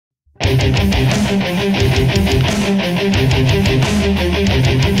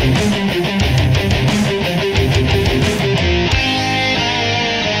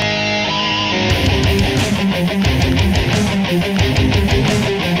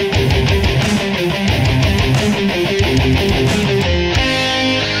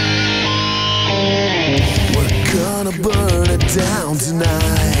Down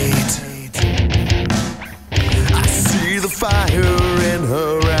tonight, I see the fire in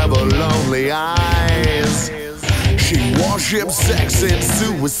her ever lonely eyes. She worships sex and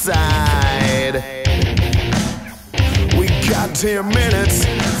suicide. We got 10 minutes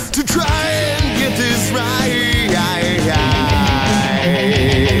to try and get this right.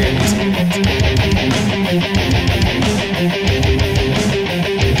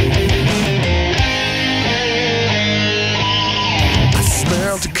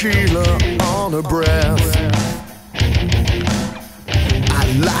 Tequila on her breath. I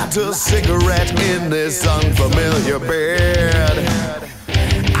light a cigarette in this unfamiliar bed.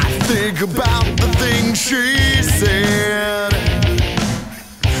 I think about the things she said.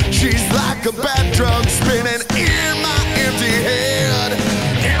 She's like a bad drug spinning in my empty head.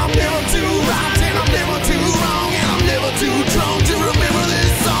 And I'm never too right, and I'm never too wrong, and I'm never too drunk to remember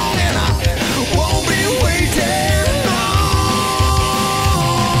this song. And I won't be waiting.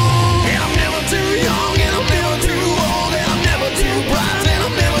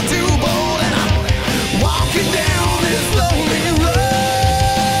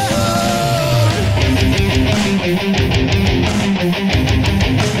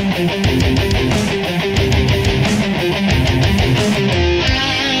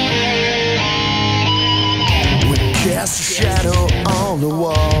 Cast a shadow on the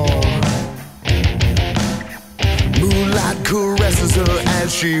wall. Moonlight caresses her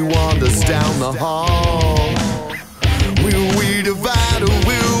as she wanders down the hall. Will we divide or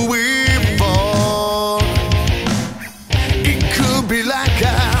will we fall? It could be like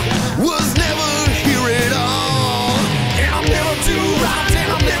I was never here at all. And I'm never too right,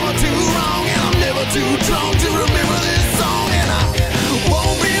 and I'm never too wrong, and I'm never too drunk to remember this song. And I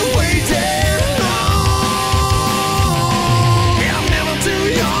won't be waiting.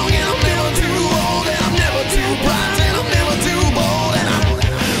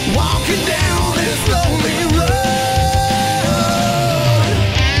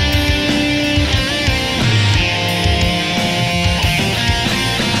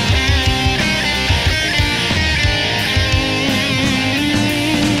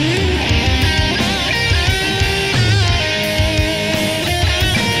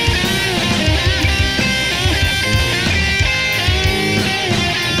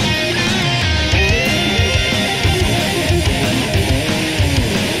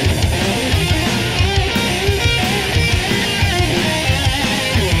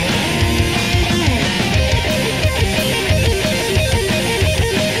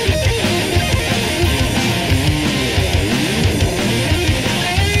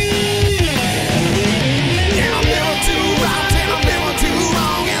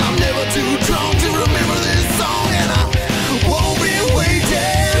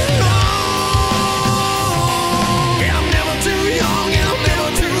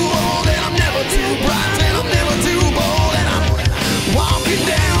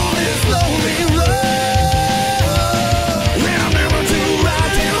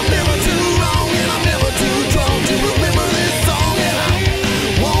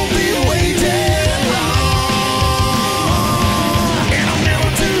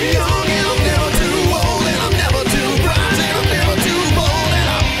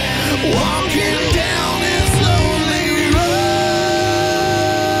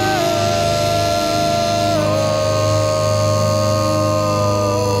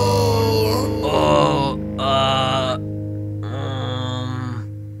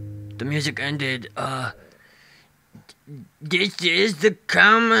 Music ended. This is the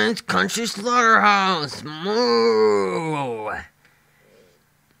Cowman's Country Slaughterhouse. Moo.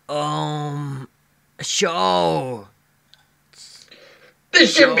 Show.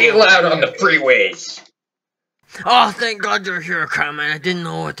 This shouldn't be allowed on the freeways. Oh, thank God you're here, Cowman. I didn't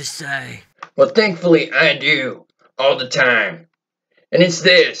know what to say. Well, thankfully, I do. All the time. And it's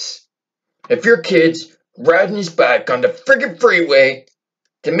this. If your kid's riding his bike on the friggin' freeway,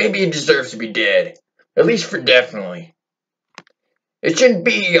 then maybe he deserves to be dead. At least for definitely. It shouldn't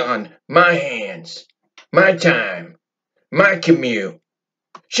be on my hands, my time, my commute.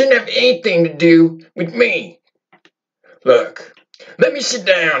 Shouldn't have anything to do with me. Look, let me sit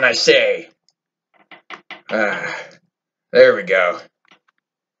down, I say. There we go.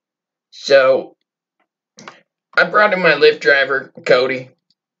 So, I brought in my Lyft driver, Cody.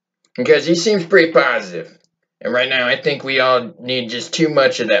 Because he seems pretty positive. And right now, I think we all need just too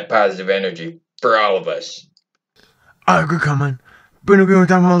much of that positive energy for all of us. I agree, Cowman. Been agreeing with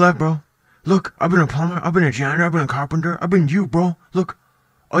that my life, bro. Look, I've been a plumber, I've been a janitor, I've been a carpenter, I've been you, bro. Look,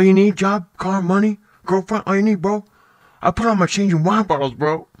 all you need, job, car, money, girlfriend, all you need, bro. I put on my change in wine bottles,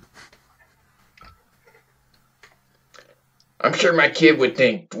 bro. I'm sure my kid would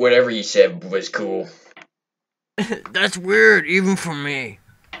think whatever you said was cool. That's weird, even for me.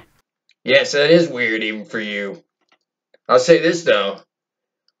 Yes, that is weird even for you. I'll say this though.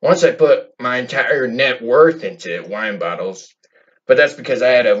 Once I put my entire net worth into wine bottles, but that's because I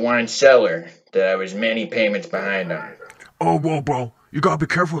had a wine cellar that I was many payments behind on. Oh, whoa, bro. You gotta be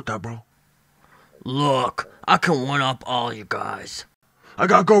careful with that, bro. Look, I can one-up all you guys. I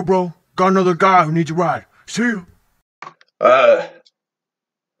gotta go, bro. Got another guy who needs a ride. See you.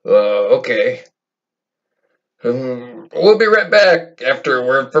 Okay. We'll be right back after a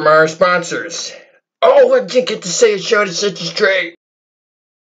word from our sponsors. Oh, I didn't get to say a show to set you straight.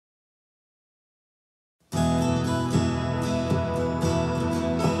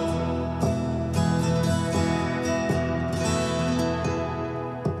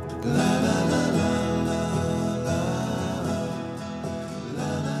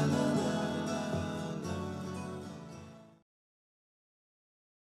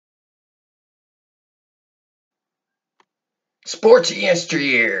 Sports of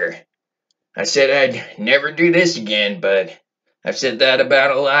Yesteryear. I said I'd never do this again, but I've said that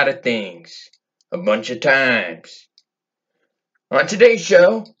about a lot of things. A bunch of times. On today's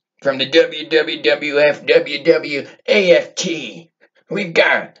show, from the WWF WWAFT, we've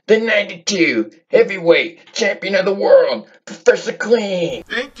got the 92 heavyweight champion of the world, Professor Clean.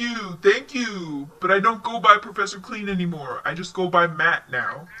 Thank you. But I don't go by Professor Clean anymore. I just go by Matt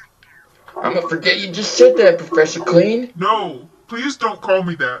now. I'm gonna forget you just said that, Professor Clean. No, please don't call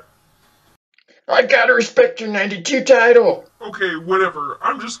me that. I gotta respect your 92 title. Okay, whatever.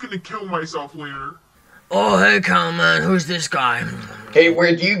 I'm just gonna kill myself later. Oh, hey, Cowman, who's this guy? Hey,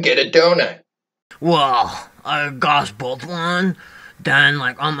 where'd you get a donut? Well, I got both one. Then,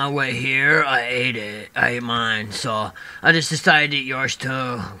 on my way here, I ate mine, so I just decided to eat yours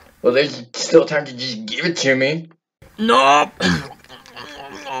too. Well, there's still time to just give it to me. Nope.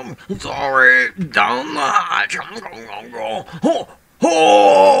 Sorry, down the hatch.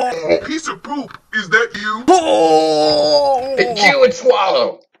 Oh, piece of poop. Is that you? Chew and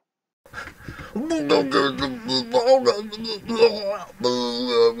swallow.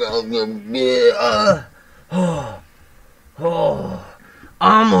 I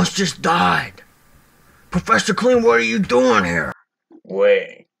almost just died. Professor Clean, what are you doing here?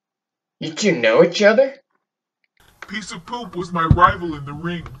 Wait, you two know each other? Piece of poop was my rival in the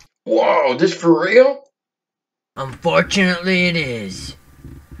ring. Whoa, this for real? Unfortunately, it is.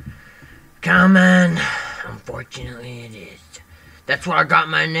 Cowman, unfortunately, it is. That's where I got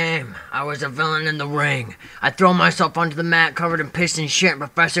my name. I was a villain in the ring. I'd throw myself onto the mat covered in piss and shit, and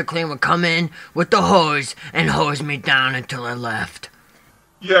Professor Clean would come in with the hose and hose me down until I left.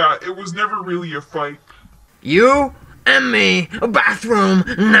 Yeah, it was never really a fight. You and me, a bathroom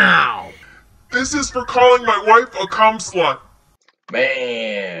now. This is for calling my wife a cum slut.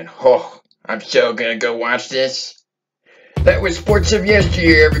 Man, I'm so gonna go watch this. That was Sports of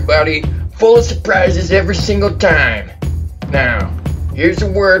Yesteryear, everybody. Full of surprises every single time. Now, here's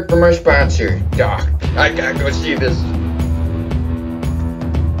a word from our sponsor, Doc. I gotta go see this.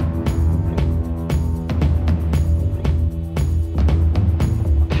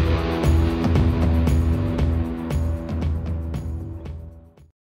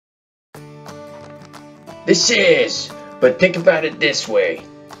 This is, but think about it this way,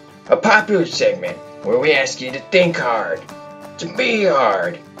 a popular segment where we ask you to think hard, to be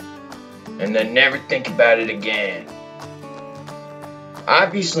hard, and then never think about it again.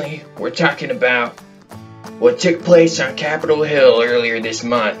 Obviously, we're talking about what took place on Capitol Hill earlier this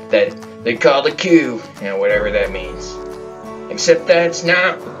month that they called a coup, and whatever that means. Except that's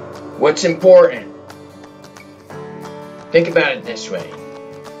not what's important. Think about it this way.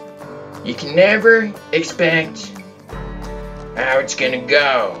 You can never expect how it's gonna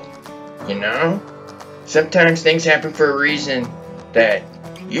go, you know? Sometimes things happen for a reason that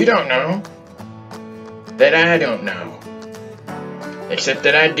you don't know, that I don't know. Except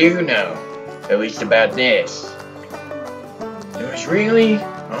that I do know, at least about this. It was really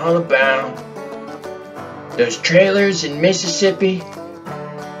all about those trailers in Mississippi,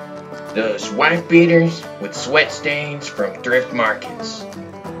 those wife beaters with sweat stains from thrift markets,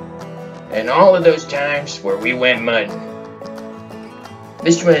 and all of those times where we went mudding.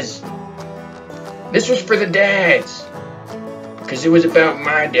 This was for the dads. Because it was about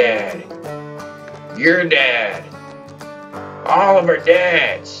my dad, your dad, all of our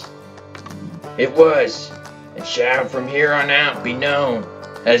dads. It was, and shall from here on out be known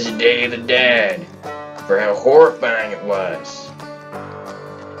as the Day of the Dad, for how horrifying it was.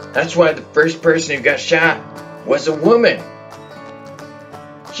 That's why the first person who got shot was a woman.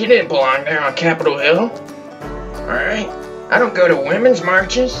 She didn't belong there on Capitol Hill. Alright? I don't go to women's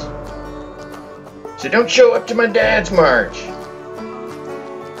marches. So don't show up to my dad's march.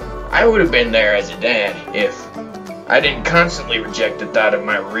 I would have been there as a dad if I didn't constantly reject the thought of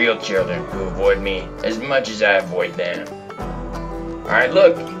my real children who avoid me as much as I avoid them. Alright,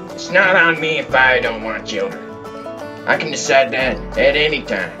 look, it's not on me if I don't want children. I can decide that at any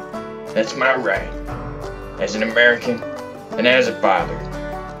time. That's my right, as an American and as a father.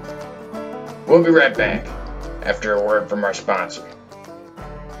 We'll be right back after a word from our sponsor.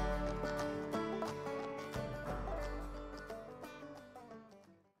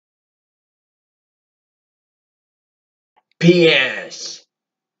 P.S.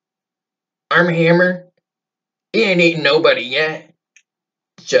 Arm Hammer, he ain't eaten nobody yet.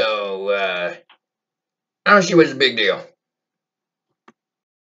 So, I don't see what's the big deal.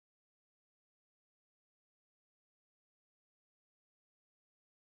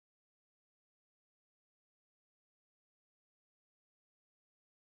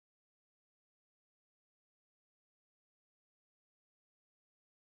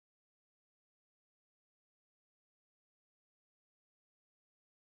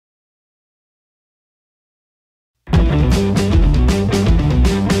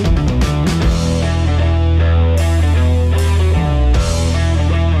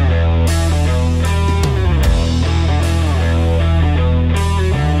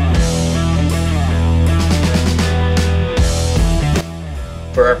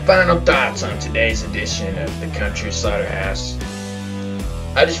 For our final thoughts on today's edition of the Country Slaughterhouse,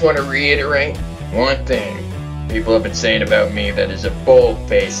 I just want to reiterate one thing people have been saying about me that is a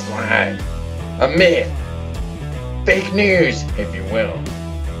bold-faced lie, a myth, fake news, if you will.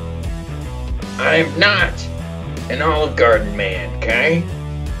 I am not an Olive Garden man, okay?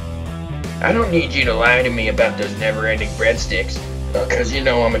 I don't need you to lie to me about those never-ending breadsticks, because you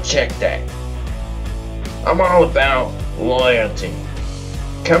know I'm a check that. I'm all about loyalty.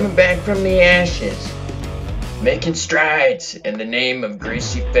 Coming back from the ashes, making strides in the name of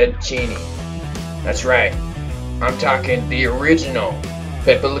greasy fettuccine. That's right, I'm talking the original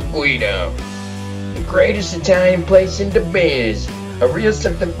Pepe Le Guido, the greatest Italian place in the biz, a real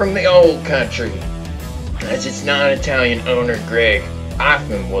something from the old country, as its non-Italian owner Greg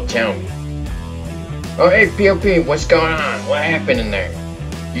often will tell me. Oh hey POP, what's going on? What happened in there?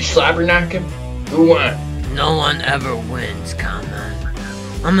 You slobber knocking? Who won? No one ever wins, Cowman.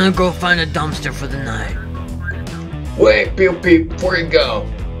 I'm gonna go find a dumpster for the night. Wait, POP, before you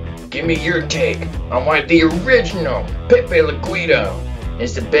go, give me your take on why the original Pepe Le Guido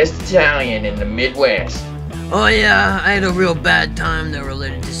is the best Italian in the Midwest. Oh yeah, I had a real bad time that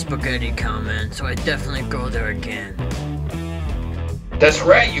related to spaghetti, Cowman, so I'd definitely go there again. That's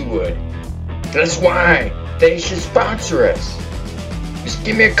right, you would. That's why they should sponsor us. Just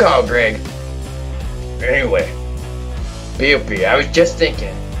give me a call, Greg. Anyway, POP, I was just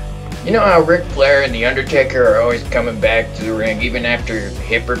thinking, you know how Ric Flair and The Undertaker are always coming back to the ring even after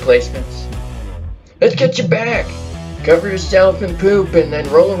hip replacements? Let's get you back. Cover yourself in poop and then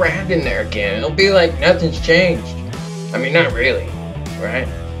roll around in there again. It'll be like nothing's changed. I mean, not really, right?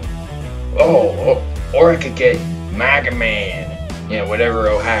 Oh, or I could get Maga Man. You know, whatever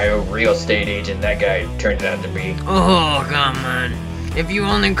Ohio real estate agent that guy turned out to be. Oh, Cowman, if you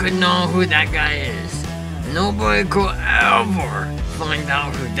only could know who that guy is. Nobody could ever find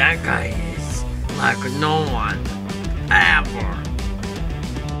out who that guy is. Like no one. Ever.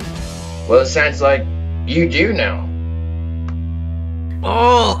 Well, it sounds like you do know.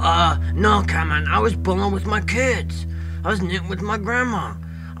 Oh, no, Cowman, I was bowling with my kids. I was knitting with my grandma.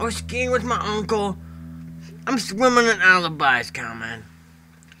 I was skiing with my uncle. I'm swimming in alibis, Cowman.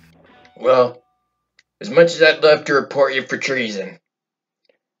 Well, as much as I'd love to report you for treason,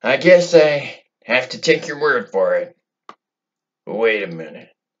 I guess I have to take your word for it. But wait a minute.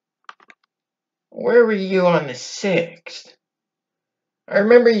 Where were you on the 6th? I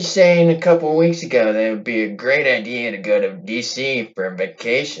remember you saying a couple weeks ago that it would be a great idea to go to DC for a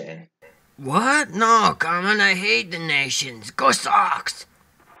vacation. What? No, Cowman, I hate the nations. Go Sox!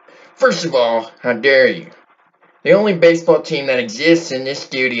 First of all, how dare you? The only baseball team that exists in this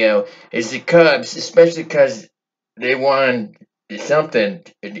studio is the Cubs, especially because they won something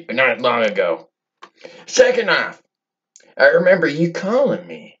not long ago. Second off, I remember you calling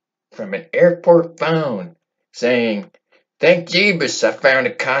me from an airport phone saying Thank Jeebus I found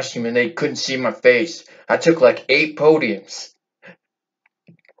a costume and they couldn't see my face. I took like 8 podiums.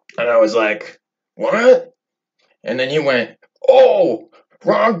 And I was like, what? And then he went, oh,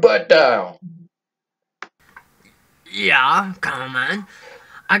 wrong butt dial. Yeah, Cowman.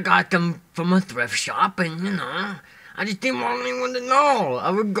 I got them from a thrift shop, and I just didn't want anyone to know. I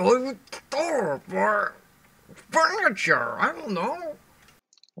would go to the store for furniture. I don't know.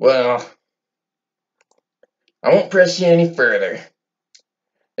 Well, I won't press you any further.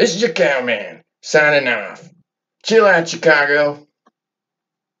 This is your Cowman, signing off. Chill out, Chicago.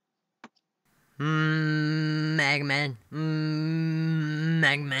 Maga Man.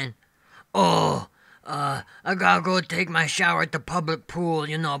 Maga Man. Oh, I gotta go take my shower at the public pool,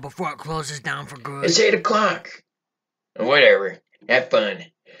 before it closes down for good. It's 8 o'clock. Whatever. Have fun.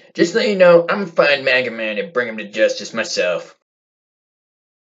 Just let you know, I'm a fine Maga Man and bring him to justice myself.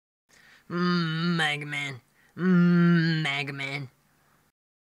 Maga Man. Maga Man.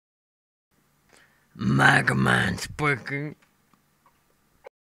 Maga Man's freaking.